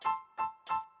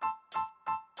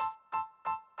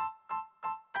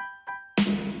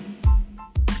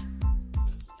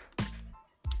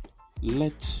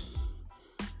Let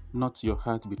not your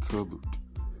heart be troubled.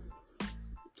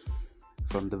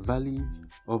 From the valley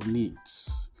of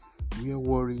needs, where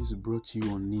worries brought you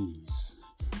on knees,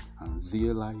 and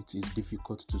their light is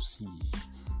difficult to see,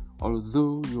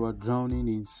 although you are drowning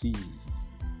in sea.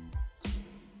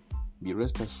 Be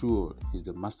rest assured, He is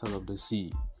the master of the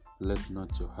sea. Let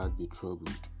not your heart be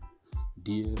troubled.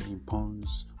 Dear in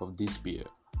ponds of despair,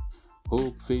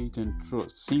 hope, faith, and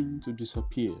trust seem to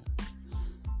disappear.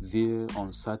 Their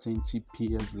uncertainty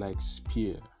pierces like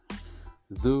spear.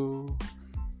 Though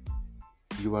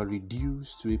you are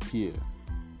reduced to a peer,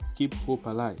 keep hope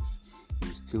alive. He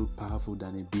is still powerful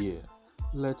than a bear.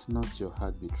 Let not your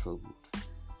heart be troubled.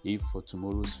 If for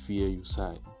tomorrow's fear you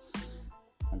sigh,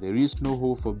 and there is no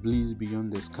hope for bliss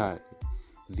beyond the sky,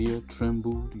 there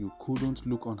trembled you couldn't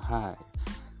look on high.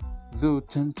 Though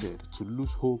tempted to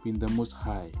lose hope in the Most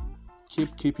High,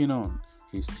 keep keeping on,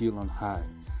 He is still on high.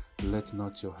 Let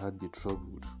not your heart be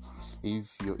troubled.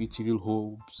 If your ethereal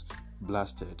hopes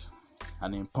blasted,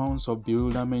 and in ponds of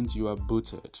bewilderment you are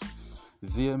booted,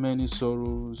 there many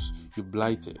sorrows you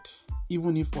blighted.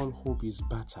 Even if all hope is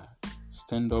battered,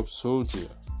 stand up, soldier,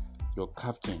 your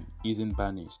captain isn't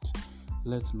banished.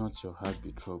 Let not your heart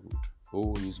be troubled.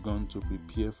 Oh, He is gone to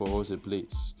prepare for us a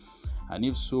place, and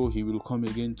if so, He will come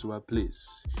again to our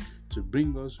place, to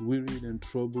bring us wearied and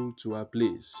troubled to our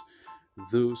place,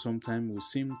 though sometimes we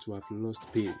seem to have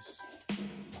lost pace.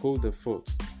 Hold the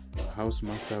fort, your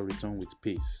housemaster return with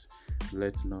pace.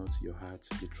 Let not your heart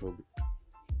be troubled.